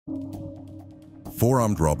Four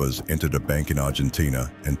armed robbers entered a bank in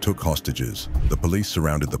Argentina and took hostages. The police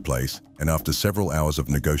surrounded the place, and after several hours of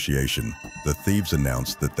negotiation, the thieves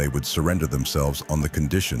announced that they would surrender themselves on the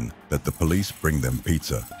condition that the police bring them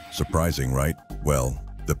pizza. Surprising, right? Well,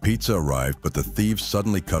 the pizza arrived, but the thieves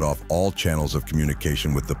suddenly cut off all channels of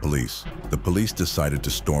communication with the police. The police decided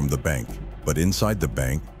to storm the bank, but inside the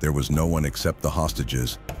bank, there was no one except the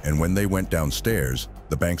hostages, and when they went downstairs,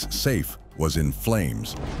 the bank's safe was in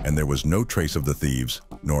flames, and there was no trace of the thieves,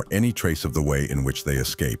 nor any trace of the way in which they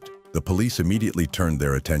escaped. The police immediately turned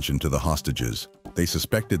their attention to the hostages. They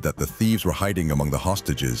suspected that the thieves were hiding among the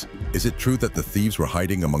hostages. Is it true that the thieves were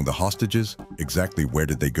hiding among the hostages? Exactly where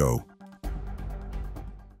did they go?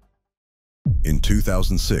 In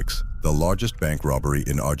 2006, the largest bank robbery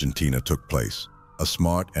in Argentina took place. A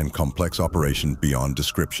smart and complex operation beyond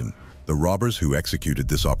description. The robbers who executed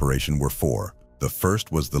this operation were four. The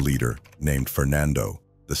first was the leader, named Fernando.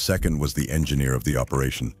 The second was the engineer of the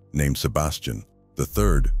operation, named Sebastian. The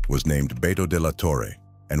third was named Beto de la Torre,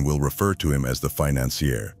 and we'll refer to him as the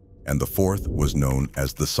financier. And the fourth was known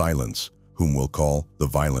as the Silence, whom we'll call the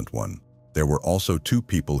Violent One. There were also two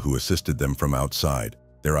people who assisted them from outside.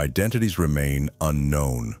 Their identities remain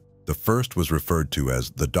unknown. The first was referred to as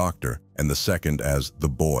the Doctor, and the second as the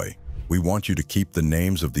Boy. We want you to keep the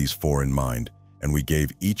names of these four in mind, and we gave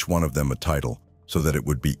each one of them a title, so that it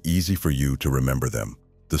would be easy for you to remember them.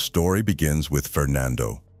 The story begins with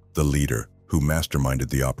Fernando, the leader, who masterminded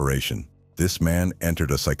the operation. This man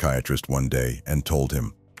entered a psychiatrist one day and told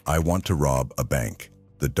him, "I want to rob a bank."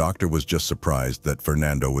 The doctor was just surprised that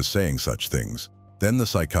Fernando was saying such things. Then the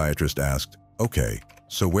psychiatrist asked, "Okay,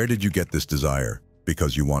 so where did you get this desire?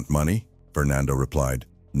 Because you want money?" Fernando replied,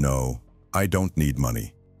 "No, I don't need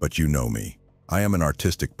money, but you know me. I am an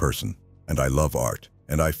artistic person, and I love art.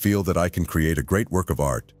 And I feel that I can create a great work of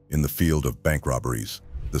art in the field of bank robberies."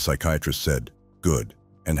 The psychiatrist said, "Good.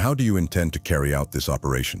 And how do you intend to carry out this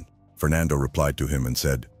operation?" Fernando replied to him and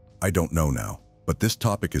said, "I don't know now, but this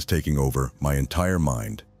topic is taking over my entire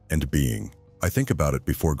mind and being. I think about it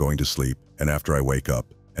before going to sleep and after I wake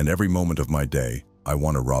up, and every moment of my day, I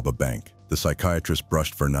want to rob a bank." The psychiatrist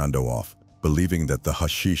brushed Fernando off, believing that the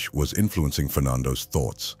hashish was influencing Fernando's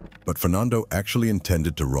thoughts. But Fernando actually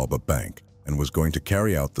intended to rob a bank, and was going to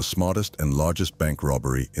carry out the smartest and largest bank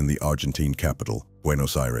robbery in the Argentine capital,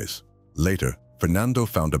 Buenos Aires. Later, Fernando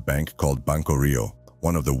found a bank called Banco Rio,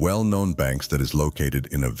 one of the well-known banks that is located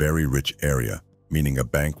in a very rich area, meaning a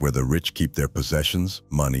bank where the rich keep their possessions,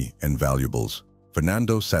 money, and valuables.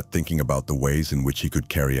 Fernando sat thinking about the ways in which he could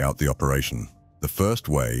carry out the operation. The first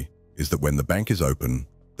way is that when the bank is open,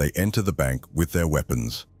 they enter the bank with their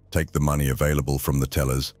weapons, take the money available from the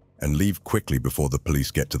tellers, and leave quickly before the police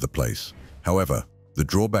get to the place. However, the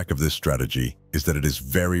drawback of this strategy is that it is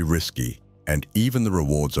very risky, and even the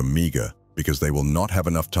rewards are meager because they will not have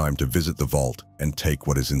enough time to visit the vault and take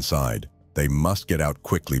what is inside. They must get out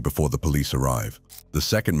quickly before the police arrive. The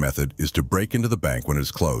second method is to break into the bank when it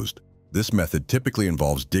is closed. This method typically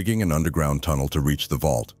involves digging an underground tunnel to reach the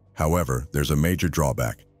vault. However, there's a major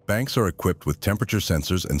drawback. Banks are equipped with temperature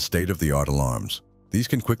sensors and state-of-the-art alarms. These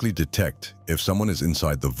can quickly detect if someone is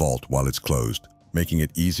inside the vault while it's closed, making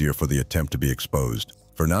it easier for the attempt to be exposed.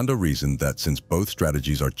 Fernando reasoned that since both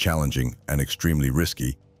strategies are challenging and extremely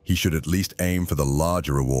risky, he should at least aim for the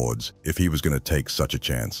larger rewards if he was going to take such a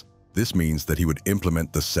chance. This means that he would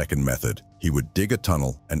implement the second method. He would dig a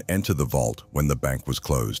tunnel and enter the vault when the bank was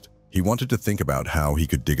closed. He wanted to think about how he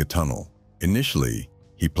could dig a tunnel. Initially,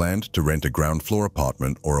 he planned to rent a ground-floor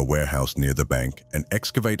apartment or a warehouse near the bank and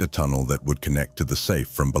excavate a tunnel that would connect to the safe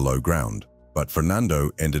from below ground. But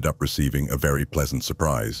Fernando ended up receiving a very pleasant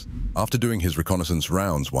surprise. After doing his reconnaissance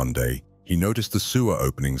rounds one day, he noticed the sewer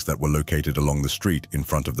openings that were located along the street in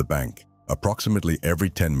front of the bank. Approximately every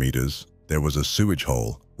 10 meters, there was a sewage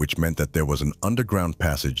hole, which meant that there was an underground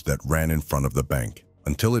passage that ran in front of the bank.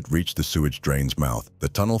 Until it reached the sewage drain's mouth, the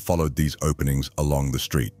tunnel followed these openings along the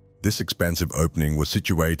street. This expansive opening was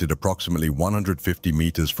situated approximately 150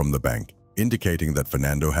 meters from the bank, indicating that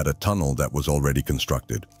Fernando had a tunnel that was already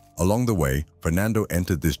constructed. Along the way, Fernando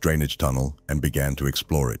entered this drainage tunnel and began to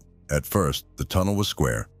explore it. At first, the tunnel was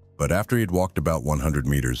square, but after he had walked about 100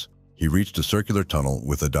 meters, he reached a circular tunnel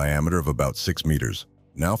with a diameter of about 6 meters.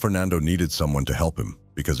 Now Fernando needed someone to help him,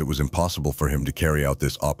 because it was impossible for him to carry out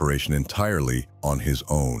this operation entirely on his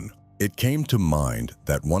own. It came to mind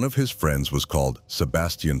that one of his friends was called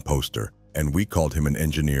Sebastian Poster, and we called him an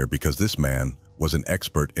engineer because this man was an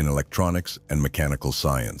expert in electronics and mechanical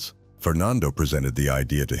science. Fernando presented the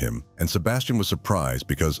idea to him, and Sebastian was surprised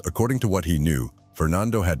because, according to what he knew,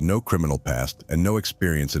 Fernando had no criminal past and no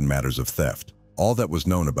experience in matters of theft. All that was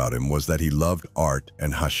known about him was that he loved art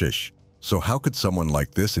and hashish. So how could someone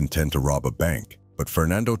like this intend to rob a bank? But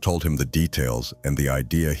Fernando told him the details and the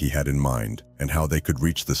idea he had in mind, and how they could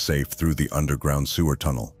reach the safe through the underground sewer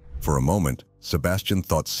tunnel. For a moment, Sebastian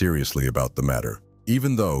thought seriously about the matter.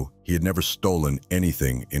 Even though he had never stolen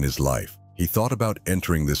anything in his life, he thought about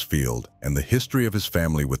entering this field, and the history of his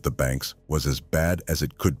family with the banks was as bad as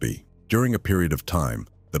it could be. During a period of time,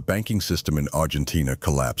 the banking system in Argentina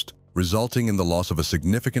collapsed, resulting in the loss of a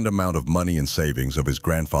significant amount of money and savings of his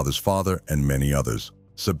grandfather's father and many others.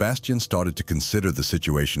 Sebastian started to consider the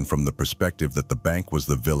situation from the perspective that the bank was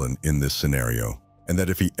the villain in this scenario, and that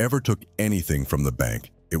if he ever took anything from the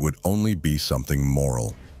bank, it would only be something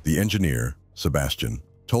moral. The engineer, Sebastian,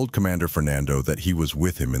 told Commander Fernando that he was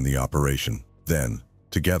with him in the operation. Then,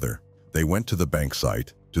 together, they went to the bank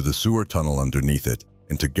site, to the sewer tunnel underneath it,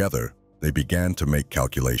 and together, they began to make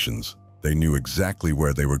calculations. They knew exactly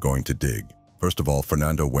where they were going to dig. First of all,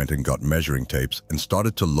 Fernando went and got measuring tapes and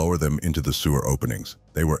started to lower them into the sewer openings.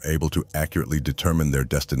 They were able to accurately determine their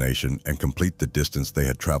destination and complete the distance they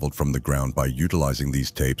had traveled from the ground by utilizing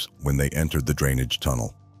these tapes when they entered the drainage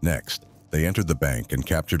tunnel. Next, they entered the bank and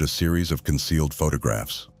captured a series of concealed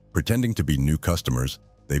photographs. Pretending to be new customers,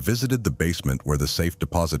 they visited the basement where the safe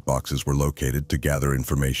deposit boxes were located to gather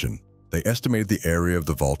information. They estimated the area of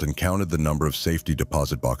the vault and counted the number of safety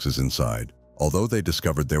deposit boxes inside. Although they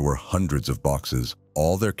discovered there were hundreds of boxes,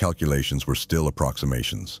 all their calculations were still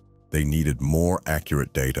approximations. They needed more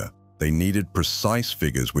accurate data. They needed precise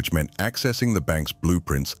figures, which meant accessing the bank's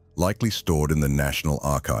blueprints likely stored in the National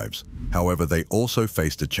Archives. However, they also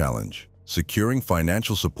faced a challenge: securing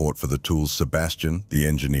financial support for the tools Sebastian, the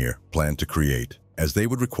engineer, planned to create. As they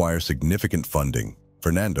would require significant funding,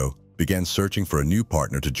 Fernando began searching for a new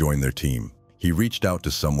partner to join their team. He reached out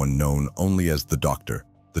to someone known only as the Doctor.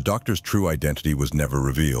 The Doctor's true identity was never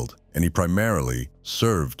revealed, and he primarily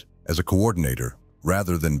served as a coordinator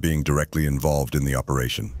rather than being directly involved in the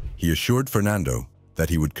operation. He assured Fernando that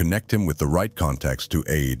he would connect him with the right contacts to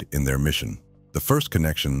aid in their mission. The first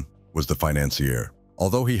connection was the financier.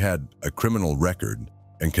 Although he had a criminal record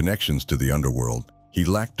and connections to the underworld, he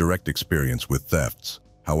lacked direct experience with thefts.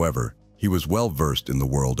 However, he was well versed in the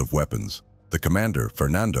world of weapons. The commander,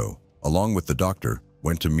 Fernando, along with the Doctor,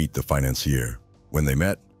 went to meet the financier. When they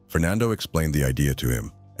met, Fernando explained the idea to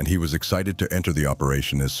him, and he was excited to enter the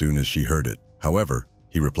operation as soon as she heard it. However,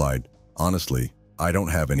 he replied, "Honestly, I don't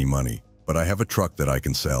have any money, but I have a truck that I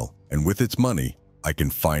can sell, and with its money, I can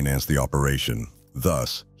finance the operation."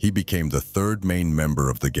 Thus, he became the third main member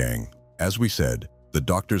of the gang. As we said, the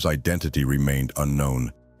Doctor's identity remained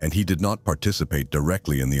unknown, and he did not participate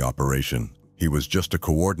directly in the operation. He was just a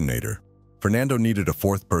coordinator. Fernando needed a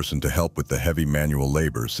fourth person to help with the heavy manual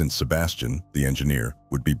labor since Sebastian, the engineer,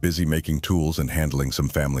 would be busy making tools and handling some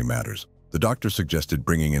family matters. The Doctor suggested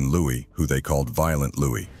bringing in Louis, who they called Violent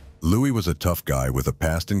Louis. Louis was a tough guy with a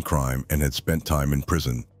past in crime and had spent time in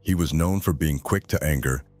prison. He was known for being quick to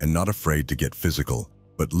anger and not afraid to get physical.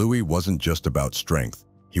 But Louis wasn't just about strength.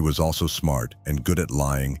 He was also smart and good at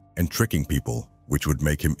lying and tricking people, which would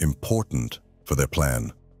make him important for their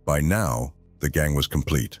plan. By now, the gang was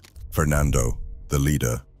complete. Fernando, the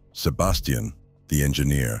leader; Sebastian, the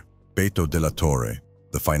engineer; Beto de la Torre,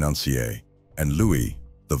 the financier; and Louis,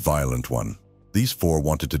 the violent one. These four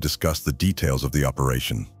wanted to discuss the details of the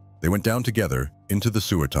operation. They went down together into the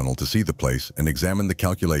sewer tunnel to see the place and examine the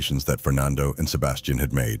calculations that Fernando and Sebastian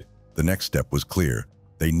had made. The next step was clear.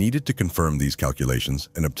 They needed to confirm these calculations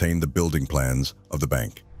and obtain the building plans of the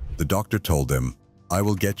bank. The Doctor told them, "I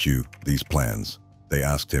will get you these plans." They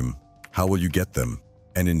asked him, "How will you get them?"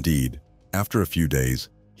 And indeed, after a few days,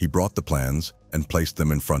 he brought the plans and placed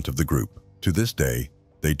them in front of the group. To this day,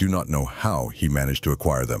 they do not know how he managed to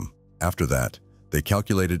acquire them. After that, they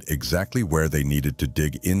calculated exactly where they needed to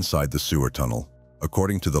dig inside the sewer tunnel,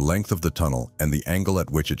 according to the length of the tunnel and the angle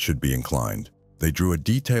at which it should be inclined. They drew a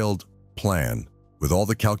detailed plan with all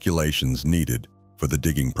the calculations needed for the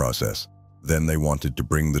digging process. Then they wanted to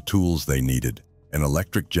bring the tools they needed: an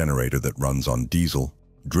electric generator that runs on diesel,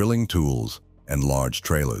 drilling tools, and large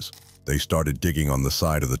trailers. They started digging on the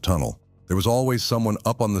side of the tunnel. There was always someone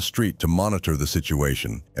up on the street to monitor the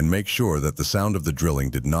situation and make sure that the sound of the drilling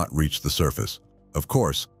did not reach the surface. Of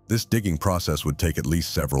course, this digging process would take at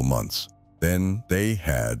least several months. Then they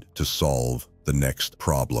had to solve the next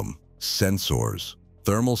problem. Sensors.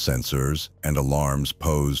 Thermal sensors and alarms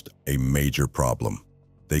posed a major problem.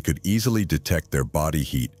 They could easily detect their body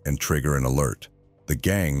heat and trigger an alert. The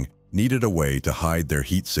gang needed a way to hide their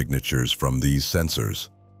heat signatures from these sensors.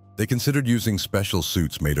 They considered using special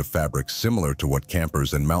suits made of fabrics similar to what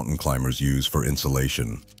campers and mountain climbers use for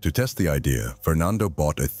insulation. To test the idea, Fernando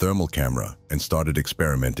bought a thermal camera and started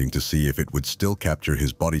experimenting to see if it would still capture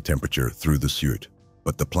his body temperature through the suit.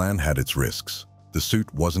 But the plan had its risks. The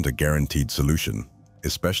suit wasn't a guaranteed solution,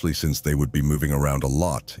 especially since they would be moving around a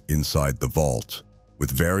lot inside the vault,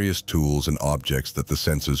 with various tools and objects that the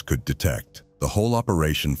sensors could detect. The whole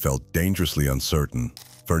operation felt dangerously uncertain.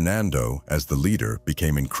 Fernando, as the leader,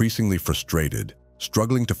 became increasingly frustrated,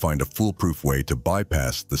 struggling to find a foolproof way to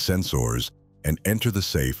bypass the sensors and enter the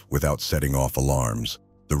safe without setting off alarms.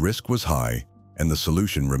 The risk was high, and the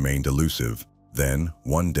solution remained elusive. Then,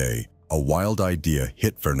 one day, a wild idea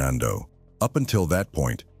hit Fernando. Up until that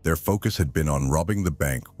point, their focus had been on robbing the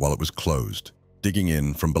bank while it was closed, digging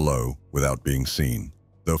in from below without being seen.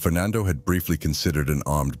 Though Fernando had briefly considered an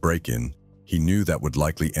armed break-in, he knew that would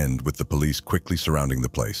likely end with the police quickly surrounding the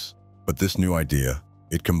place. But this new idea,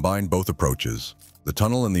 it combined both approaches, the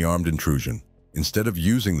tunnel and the armed intrusion. Instead of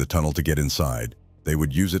using the tunnel to get inside, they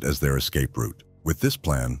would use it as their escape route. With this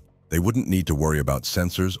plan, they wouldn't need to worry about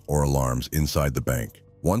sensors or alarms inside the bank.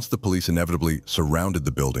 Once the police inevitably surrounded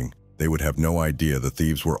the building, they would have no idea the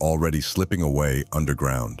thieves were already slipping away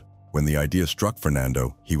underground. When the idea struck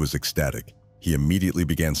Fernando, he was ecstatic. He immediately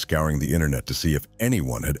began scouring the internet to see if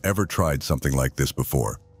anyone had ever tried something like this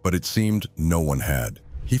before, but it seemed no one had.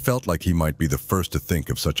 He felt like he might be the first to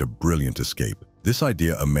think of such a brilliant escape. This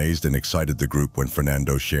idea amazed and excited the group when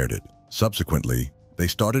Fernando shared it. Subsequently, they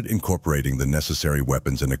started incorporating the necessary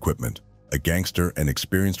weapons and equipment. A gangster and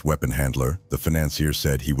experienced weapon handler, the financier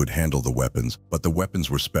said he would handle the weapons, but the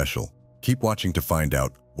weapons were special. Keep watching to find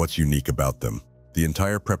out what's unique about them. The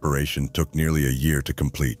entire preparation took nearly a year to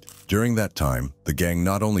complete. During that time, the gang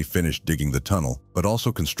not only finished digging the tunnel, but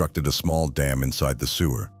also constructed a small dam inside the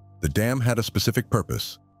sewer. The dam had a specific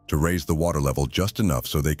purpose: to raise the water level just enough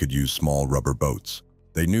so they could use small rubber boats.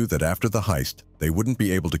 They knew that after the heist, they wouldn't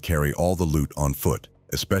be able to carry all the loot on foot,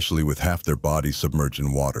 especially with half their bodies submerged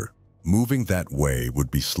in water. Moving that way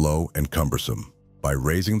would be slow and cumbersome. By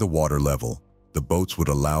raising the water level, the boats would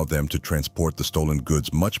allow them to transport the stolen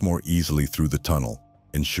goods much more easily through the tunnel,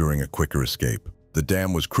 ensuring a quicker escape. The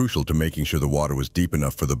dam was crucial to making sure the water was deep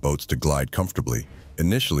enough for the boats to glide comfortably.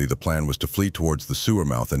 Initially, the plan was to flee towards the sewer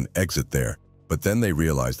mouth and exit there, but then they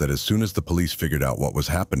realized that as soon as the police figured out what was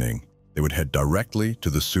happening, they would head directly to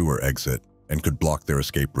the sewer exit and could block their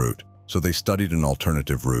escape route. So they studied an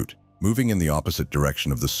alternative route, moving in the opposite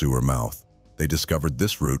direction of the sewer mouth. They discovered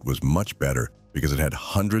this route was much better because it had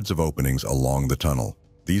hundreds of openings along the tunnel.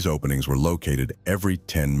 These openings were located every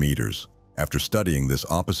 10 meters. After studying this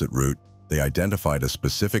opposite route, they identified a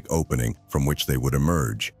specific opening from which they would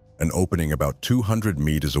emerge, an opening about 200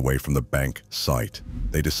 meters away from the bank site.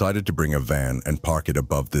 They decided to bring a van and park it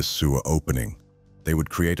above this sewer opening. They would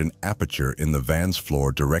create an aperture in the van's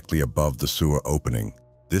floor directly above the sewer opening.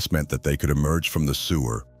 This meant that they could emerge from the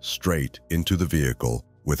sewer straight into the vehicle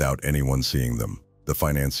without anyone seeing them. The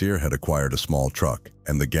financier had acquired a small truck,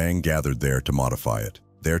 and the gang gathered there to modify it.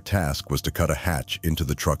 Their task was to cut a hatch into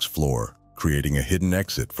the truck's floor, creating a hidden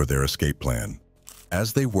exit for their escape plan.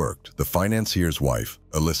 As they worked, the financier's wife,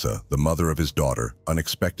 Alyssa, the mother of his daughter,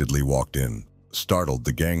 unexpectedly walked in. Startled,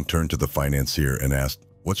 the gang turned to the financier and asked,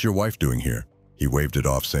 "What's your wife doing here?" He waved it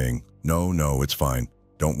off, saying, No, it's fine.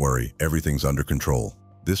 Don't worry, everything's under control."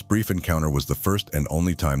 This brief encounter was the first and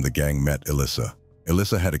only time the gang met Alyssa.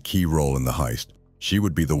 Alyssa had a key role in the heist. She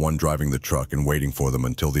would be the one driving the truck and waiting for them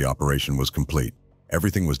until the operation was complete.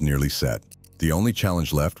 Everything was nearly set. The only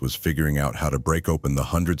challenge left was figuring out how to break open the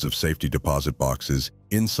hundreds of safety deposit boxes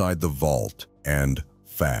inside the vault, and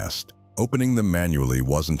fast. Opening them manually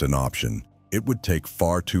wasn't an option. It would take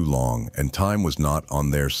far too long, and time was not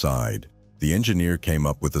on their side. The engineer came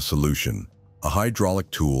up with a solution, a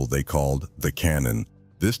hydraulic tool they called the cannon.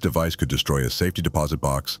 This device could destroy a safety deposit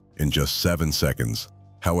box in just 7 seconds.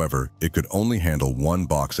 However, it could only handle one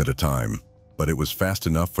box at a time, but it was fast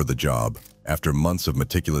enough for the job. After months of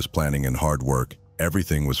meticulous planning and hard work,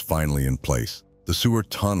 everything was finally in place. The sewer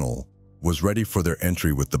tunnel was ready for their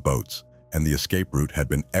entry with the boats, and the escape route had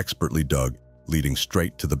been expertly dug, leading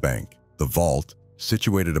straight to the bank. The vault,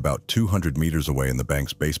 situated about 200 meters away in the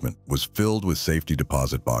bank's basement, was filled with safety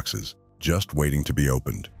deposit boxes, just waiting to be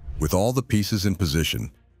opened. With all the pieces in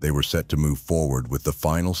position, they were set to move forward with the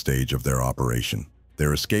final stage of their operation.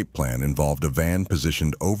 Their escape plan involved a van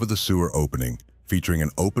positioned over the sewer opening, featuring an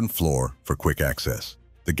open floor for quick access.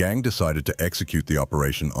 The gang decided to execute the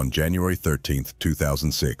operation on January 13,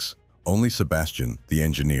 2006. Only Sebastian, the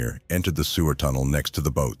engineer, entered the sewer tunnel next to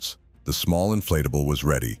the boats. The small inflatable was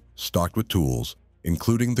ready, stocked with tools,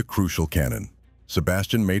 including the crucial cannon.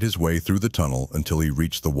 Sebastian made his way through the tunnel until he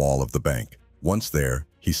reached the wall of the bank. Once there,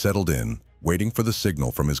 he settled in, waiting for the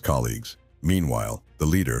signal from his colleagues. Meanwhile, the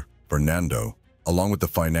leader, Fernando, along with the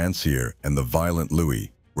financier and the violent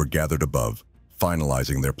Louis, were gathered above,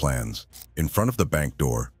 finalizing their plans. In front of the bank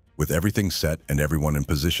door, with everything set and everyone in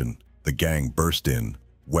position, the gang burst in,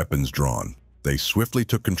 weapons drawn. They swiftly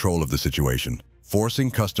took control of the situation,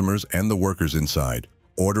 forcing customers and the workers inside,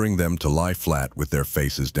 ordering them to lie flat with their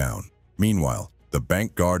faces down. Meanwhile, the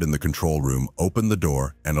bank guard in the control room opened the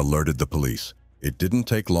door and alerted the police. It didn't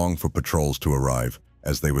take long for patrols to arrive,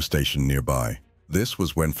 as they were stationed nearby. This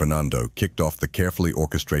was when Fernando kicked off the carefully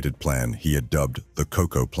orchestrated plan he had dubbed the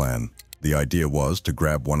Coco Plan. The idea was to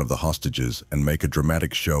grab one of the hostages and make a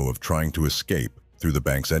dramatic show of trying to escape through the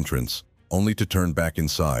bank's entrance, only to turn back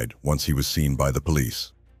inside once he was seen by the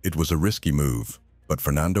police. It was a risky move, but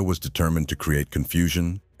Fernando was determined to create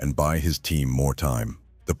confusion and buy his team more time.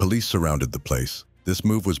 The police surrounded the place. This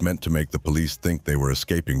move was meant to make the police think they were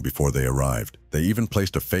escaping before they arrived. They even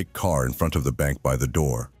placed a fake car in front of the bank by the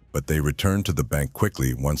door, but they returned to the bank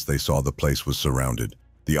quickly once they saw the place was surrounded.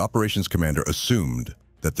 The operations commander assumed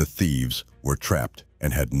that the thieves were trapped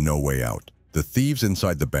and had no way out. The thieves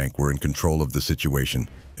inside the bank were in control of the situation,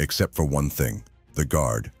 except for one thing: the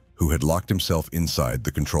guard, who had locked himself inside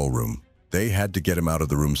the control room. They had to get him out of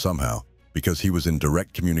the room somehow, because he was in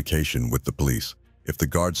direct communication with the police. If the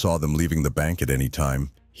guard saw them leaving the bank at any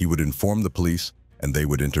time, he would inform the police and they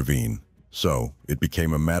would intervene. So, it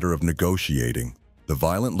became a matter of negotiating. The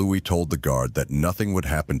violent Louis told the guard that nothing would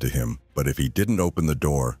happen to him, but if he didn't open the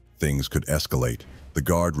door, things could escalate. The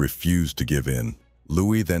guard refused to give in.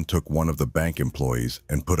 Louis then took one of the bank employees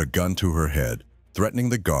and put a gun to her head, threatening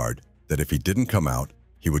the guard that if he didn't come out,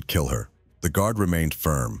 he would kill her. The guard remained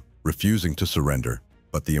firm, refusing to surrender,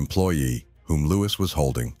 but the employee, whom Louis was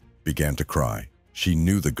holding, began to cry. She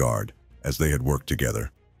knew the guard, as they had worked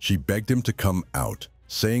together. She begged him to come out,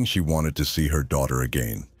 saying she wanted to see her daughter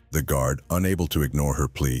again. The guard, unable to ignore her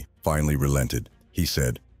plea, finally relented. He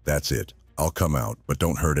said, "That's it. I'll come out, but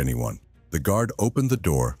don't hurt anyone." The guard opened the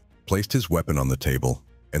door, placed his weapon on the table,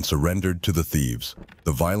 and surrendered to the thieves.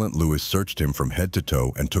 The violent Louis searched him from head to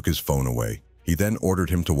toe and took his phone away. He then ordered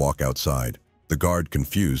him to walk outside. The guard,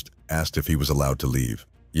 confused, asked if he was allowed to leave.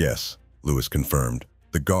 "Yes," Louis confirmed.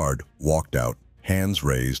 The guard walked out, hands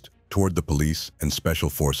raised, toward the police and special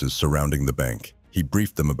forces surrounding the bank. He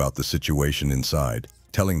briefed them about the situation inside,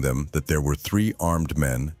 telling them that there were 3 armed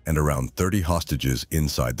men and around 30 hostages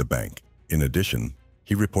inside the bank. In addition,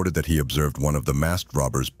 he reported that he observed one of the masked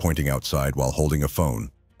robbers pointing outside while holding a phone.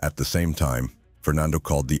 At the same time, Fernando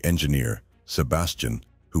called the engineer, Sebastian,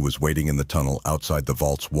 who was waiting in the tunnel outside the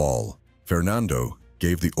vault's wall. Fernando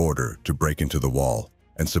gave the order to break into the wall,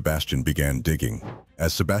 and Sebastian began digging.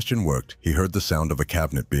 As Sebastian worked, he heard the sound of a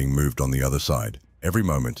cabinet being moved on the other side. Every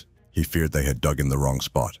moment, he feared they had dug in the wrong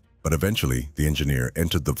spot. But eventually, the engineer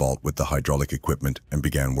entered the vault with the hydraulic equipment and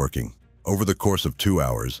began working. Over the course of 2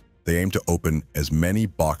 hours, they aimed to open as many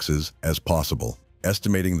boxes as possible,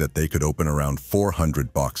 estimating that they could open around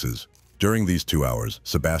 400 boxes. During these 2 hours,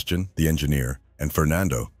 Sebastian, the engineer, and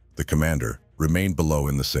Fernando, the commander, remained below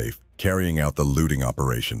in the safe, carrying out the looting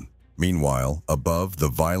operation. Meanwhile, above, the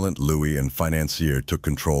violent Louis and financier took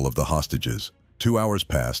control of the hostages. 2 hours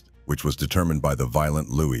passed, which was determined by the violent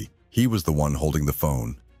Louis. He was the one holding the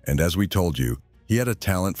phone, and as we told you, he had a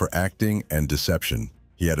talent for acting and deception.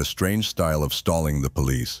 He had a strange style of stalling the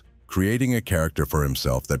police, creating a character for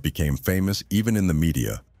himself that became famous even in the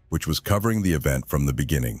media, which was covering the event from the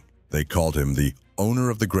beginning. They called him the owner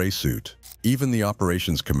of the gray suit. Even the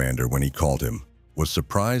operations commander, when he called him, was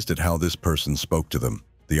surprised at how this person spoke to them.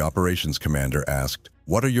 The operations commander asked,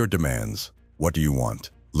 "What are your demands? What do you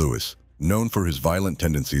want?" Louis, known for his violent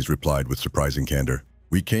tendencies, replied with surprising candor,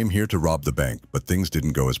 "We came here to rob the bank, but things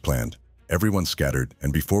didn't go as planned. Everyone scattered,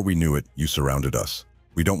 and before we knew it, you surrounded us.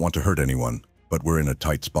 We don't want to hurt anyone, but we're in a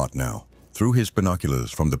tight spot now." Through his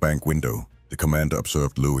binoculars from the bank window, the commander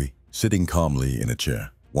observed Louis sitting calmly in a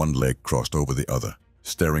chair, one leg crossed over the other,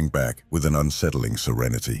 staring back with an unsettling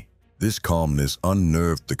serenity. This calmness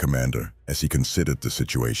unnerved the commander as he considered the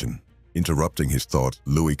situation. Interrupting his thoughts,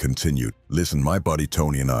 Louis continued, "Listen, my buddy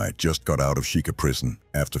Tony and I just got out of Chica prison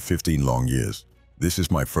after 15 long years. This is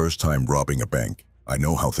my first time robbing a bank. I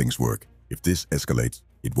know how things work. If this escalates,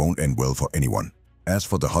 it won't end well for anyone. As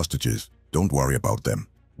for the hostages, don't worry about them.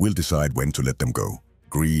 We'll decide when to let them go.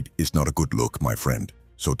 Greed is not a good look, my friend,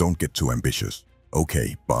 so don't get too ambitious.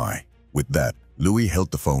 Okay, bye." With that, Louis held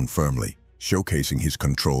the phone firmly, showcasing his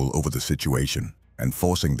control over the situation and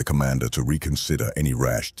forcing the commander to reconsider any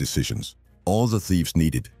rash decisions. All the thieves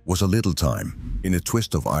needed was a little time. In a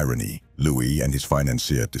twist of irony, Louis and his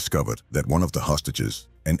financier discovered that one of the hostages,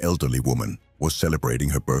 an elderly woman, was celebrating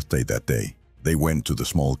her birthday that day. They went to the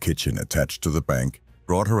small kitchen attached to the bank,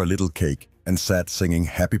 brought her a little cake, and sat singing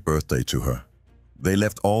happy birthday to her. They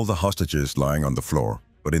left all the hostages lying on the floor,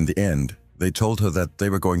 but in the end, they told her that they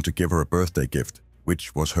were going to give her a birthday gift,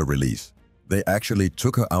 which was her release. They actually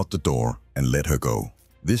took her out the door and let her go.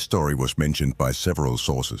 This story was mentioned by several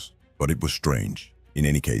sources, but it was strange. In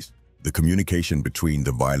any case, the communication between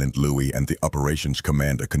the violent Louis and the operations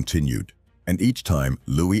commander continued, and each time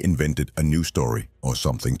Louis invented a new story or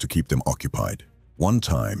something to keep them occupied. One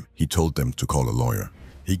time, he told them to call a lawyer.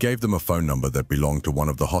 He gave them a phone number that belonged to one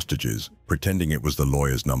of the hostages, pretending it was the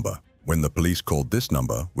lawyer's number. When the police called this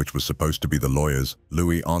number, which was supposed to be the lawyer's,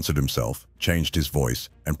 Louis answered himself, changed his voice,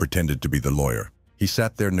 and pretended to be the lawyer. He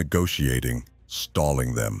sat there negotiating,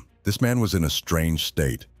 stalling them. This man was in a strange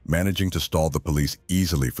state, managing to stall the police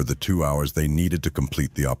easily for the 2 hours they needed to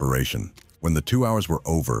complete the operation. When the 2 hours were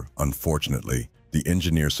over, unfortunately, the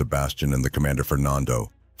engineer Sebastian and the commander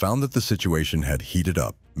Fernando found that the situation had heated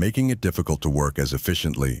up, making it difficult to work as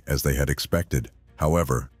efficiently as they had expected.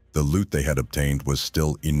 However, the loot they had obtained was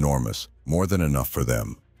still enormous, more than enough for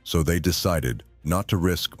them. So they decided not to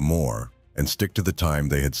risk more and stick to the time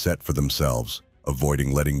they had set for themselves,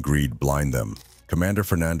 avoiding letting greed blind them. Commander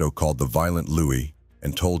Fernando called the violent Louis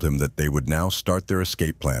and told him that they would now start their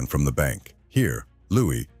escape plan from the bank. Here,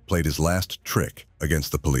 Louis played his last trick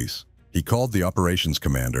against the police. He called the operations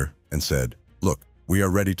commander and said, "Look, we are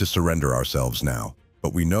ready to surrender ourselves now,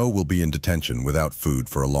 but we know we'll be in detention without food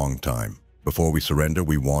for a long time. Before we surrender,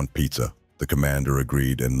 we want pizza." The commander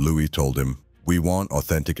agreed, and Louis told him, "We want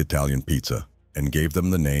authentic Italian pizza," and gave them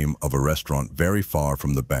the name of a restaurant very far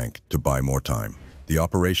from the bank to buy more time. The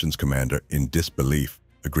operations commander, in disbelief,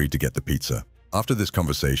 agreed to get the pizza. After this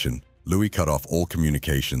conversation, Louis cut off all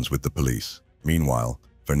communications with the police. Meanwhile,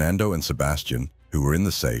 Fernando and Sebastian, who were in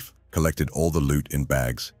the safe, collected all the loot in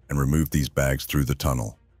bags and removed these bags through the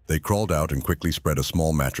tunnel. They crawled out and quickly spread a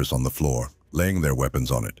small mattress on the floor, laying their weapons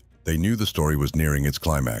on it. They knew the story was nearing its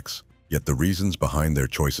climax, yet the reasons behind their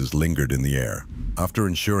choices lingered in the air. After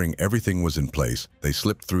ensuring everything was in place, they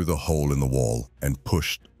slipped through the hole in the wall and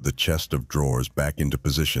pushed the chest of drawers back into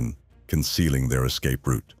position, concealing their escape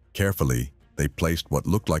route. Carefully, they placed what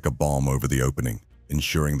looked like a bomb over the opening,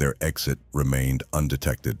 ensuring their exit remained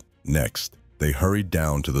undetected. Next, they hurried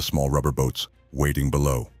down to the small rubber boats waiting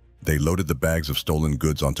below. They loaded the bags of stolen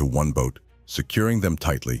goods onto one boat, securing them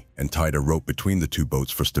tightly, and tied a rope between the two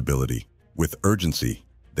boats for stability. With urgency,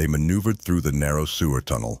 they maneuvered through the narrow sewer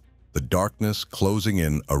tunnel, the darkness closing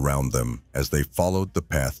in around them as they followed the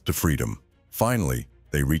path to freedom. Finally,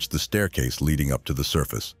 they reached the staircase leading up to the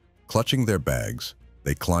surface. Clutching their bags,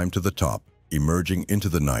 they climbed to the top, emerging into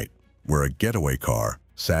the night, where a getaway car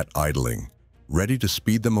sat idling, ready to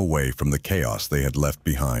speed them away from the chaos they had left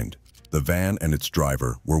behind. The van and its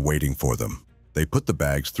driver were waiting for them. They put the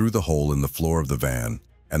bags through the hole in the floor of the van,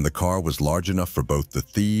 and the car was large enough for both the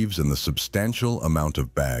thieves and the substantial amount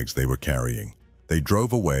of bags they were carrying. They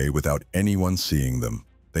drove away without anyone seeing them.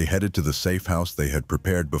 They headed to the safe house they had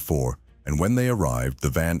prepared before, and when they arrived, the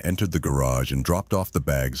van entered the garage and dropped off the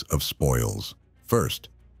bags of spoils. First,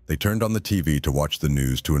 they turned on the TV to watch the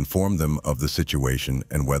news to inform them of the situation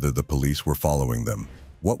and whether the police were following them.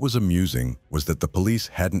 What was amusing was that the police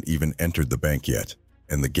hadn't even entered the bank yet,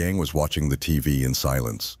 and the gang was watching the TV in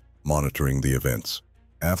silence, monitoring the events.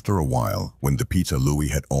 After a while, when the pizza Louis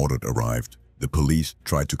had ordered arrived, the police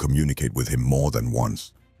tried to communicate with him more than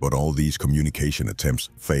once, but all these communication attempts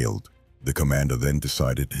failed. The commander then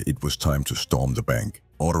decided it was time to storm the bank,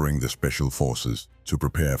 ordering the special forces to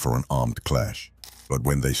prepare for an armed clash. But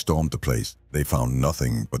when they stormed the place, they found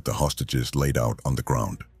nothing but the hostages laid out on the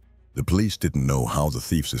ground. The police didn't know how the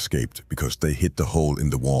thieves escaped because they hit the hole in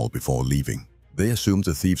the wall before leaving. They assumed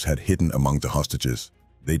the thieves had hidden among the hostages.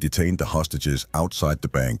 They detained the hostages outside the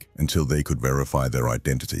bank until they could verify their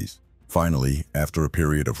identities. Finally, after a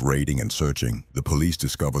period of raiding and searching, the police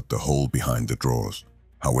discovered the hole behind the drawers.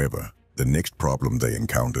 However, the next problem they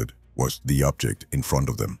encountered was the object in front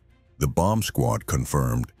of them. The bomb squad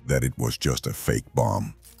confirmed that it was just a fake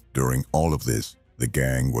bomb. During all of this, the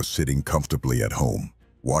gang was sitting comfortably at home,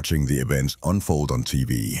 watching the events unfold on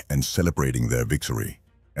TV and celebrating their victory.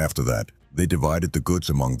 After that, they divided the goods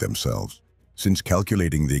among themselves. Since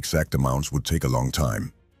calculating the exact amounts would take a long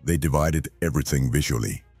time, they divided everything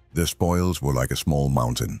visually. Their spoils were like a small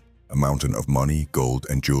mountain, a mountain of money, gold,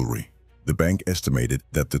 and jewelry. The bank estimated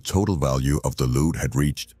that the total value of the loot had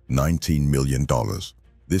reached $19 million.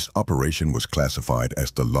 This operation was classified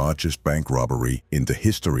as the largest bank robbery in the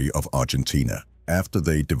history of Argentina. After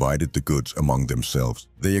they divided the goods among themselves,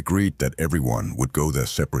 they agreed that everyone would go their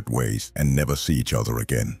separate ways and never see each other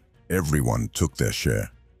again. Everyone took their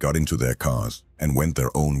share, got into their cars, and went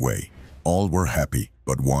their own way. All were happy,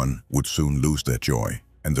 but one would soon lose their joy,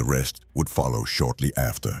 and the rest would follow shortly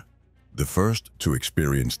after. The first to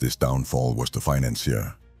experience this downfall was the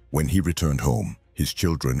financier. When he returned home, his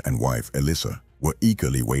children and wife, Elissa, were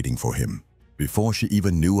eagerly waiting for him. Before she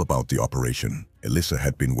even knew about the operation, Elissa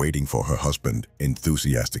had been waiting for her husband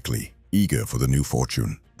enthusiastically, eager for the new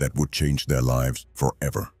fortune that would change their lives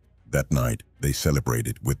forever. That night, they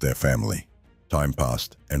celebrated with their family. Time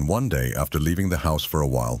passed, and one day, after leaving the house for a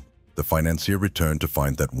while, the financier returned to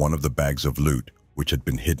find that one of the bags of loot, which had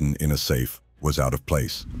been hidden in a safe, was out of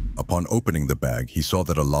place. Upon opening the bag, he saw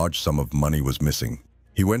that a large sum of money was missing.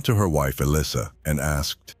 He went to her wife, Elissa, and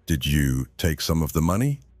asked, "Did you take some of the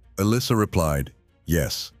money?" Elissa replied,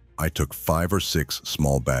 "Yes, I took 5 or 6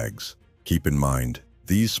 small bags. Keep in mind,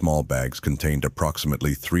 these small bags contained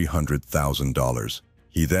approximately $300,000.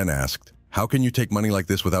 He then asked, "How can you take money like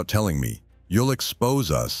this without telling me? You'll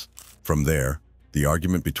expose us." From there, the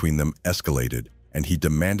argument between them escalated, and he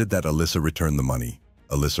demanded that Elissa return the money.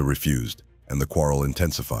 Elissa refused, and the quarrel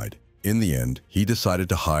intensified. In the end, he decided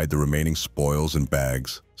to hide the remaining spoils and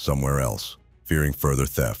bags somewhere else, fearing further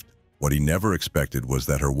theft. What he never expected was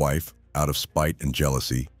that her wife, out of spite and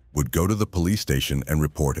jealousy, would go to the police station and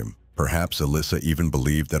report him. Perhaps Elissa even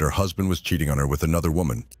believed that her husband was cheating on her with another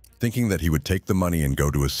woman, thinking that he would take the money and go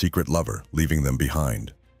to a secret lover, leaving them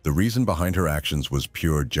behind. The reason behind her actions was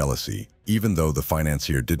pure jealousy, even though the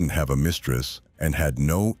financier didn't have a mistress and had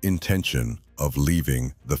no intention of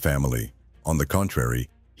leaving the family. On the contrary,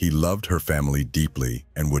 he loved her family deeply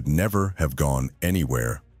and would never have gone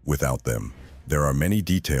anywhere without them. There are many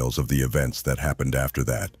details of the events that happened after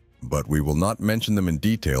that, but we will not mention them in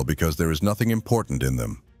detail because there is nothing important in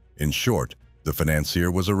them. In short, the financier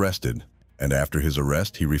was arrested, and after his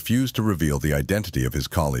arrest he refused to reveal the identity of his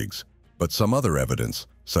colleagues. But some other evidence,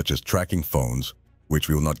 such as tracking phones, which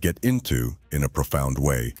we will not get into in a profound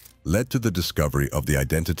way, led to the discovery of the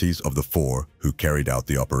identities of the 4 who carried out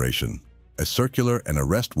the operation. A circular and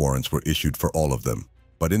arrest warrants were issued for all of them,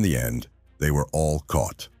 but in the end, they were all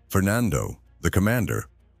caught. Fernando, the commander,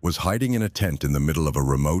 was hiding in a tent in the middle of a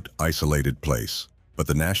remote, isolated place, but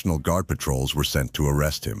the National Guard patrols were sent to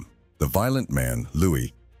arrest him. The violent man,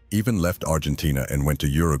 Louis, even left Argentina and went to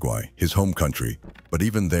Uruguay, his home country, but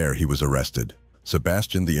even there he was arrested.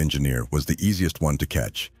 Sebastian, the engineer, was the easiest one to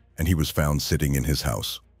catch, and he was found sitting in his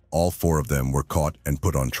house. All 4 of them were caught and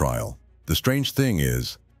put on trial. The strange thing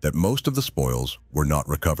is that most of the spoils were not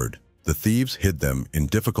recovered. The thieves hid them in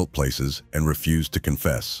difficult places and refused to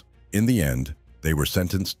confess. In the end, they were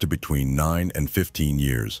sentenced to between 9 and 15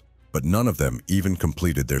 years, but none of them even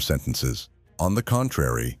completed their sentences. On the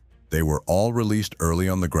contrary, they were all released early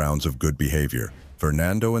on the grounds of good behavior.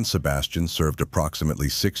 Fernando and Sebastian served approximately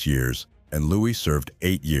 6 years, and Louis served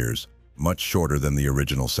 8 years, much shorter than the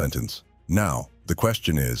original sentence. Now, the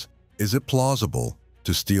question is it plausible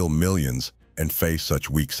to steal millions and face such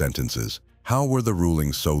weak sentences? How were the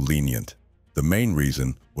rulings so lenient? The main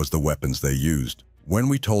reason was the weapons they used. When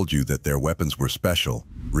we told you that their weapons were special,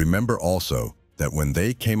 remember also that when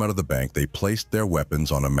they came out of the bank, they placed their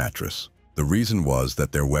weapons on a mattress. The reason was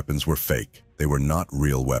that their weapons were fake. They were not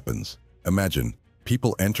real weapons. Imagine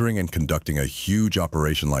people entering and conducting a huge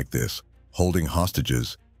operation like this, holding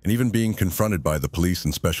hostages, and even being confronted by the police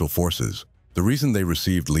and special forces. The reason they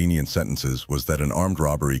received lenient sentences was that an armed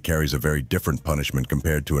robbery carries a very different punishment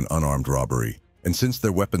compared to an unarmed robbery. And since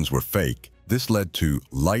their weapons were fake, this led to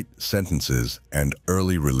light sentences and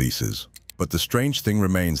early releases. But the strange thing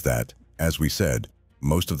remains that, as we said,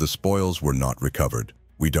 most of the spoils were not recovered.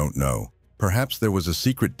 We don't know. Perhaps there was a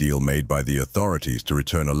secret deal made by the authorities to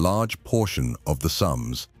return a large portion of the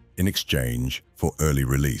sums in exchange for early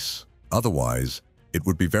release. Otherwise, it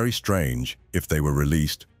would be very strange if they were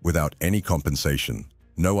released without any compensation.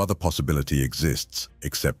 No other possibility exists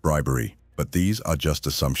except bribery. But these are just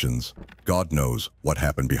assumptions. God knows what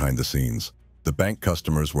happened behind the scenes. The bank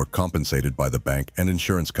customers were compensated by the bank and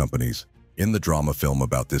insurance companies. In the drama film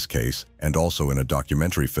about this case, and also in a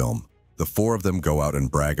documentary film, the 4 of them go out and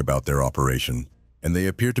brag about their operation, and they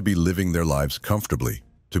appear to be living their lives comfortably.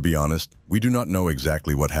 To be honest, we do not know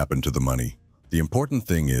exactly what happened to the money. The important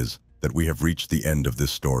thing is that we have reached the end of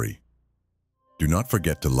this story. Do not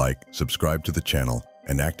forget to like, subscribe to the channel,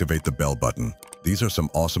 and activate the bell button. These are some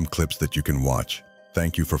awesome clips that you can watch.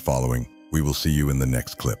 Thank you for following. We will see you in the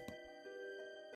next clip.